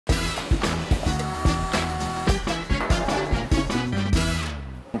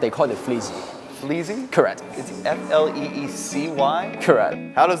They call it fleecy. Fleecy? Correct. It's F-L-E-E-C-Y?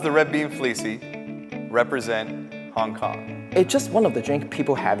 Correct. How does the red bean fleecy represent Hong Kong? It's just one of the drinks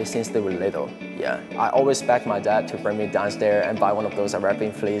people have it since they were little. Yeah, I always beg my dad to bring me downstairs and buy one of those red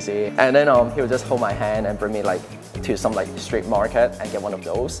bean fleecy. And then he would just hold my hand and bring me like to some like street market and get one of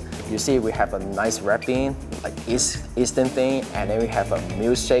those. You see, we have a nice red bean, like Eastern thing, and then we have a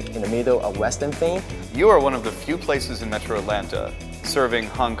milkshake in the middle, a Western thing. You are one of the few places in Metro Atlanta serving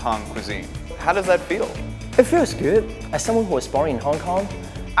Hong Kong cuisine. How does that feel? It feels good. As someone who was born in Hong Kong,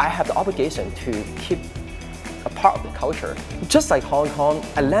 I have the obligation to keep a part of the culture. Just like Hong Kong,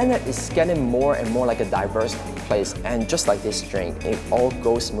 Atlanta is getting more and more like a diverse place, and just like this drink, it all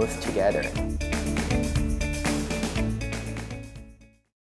goes smooth together.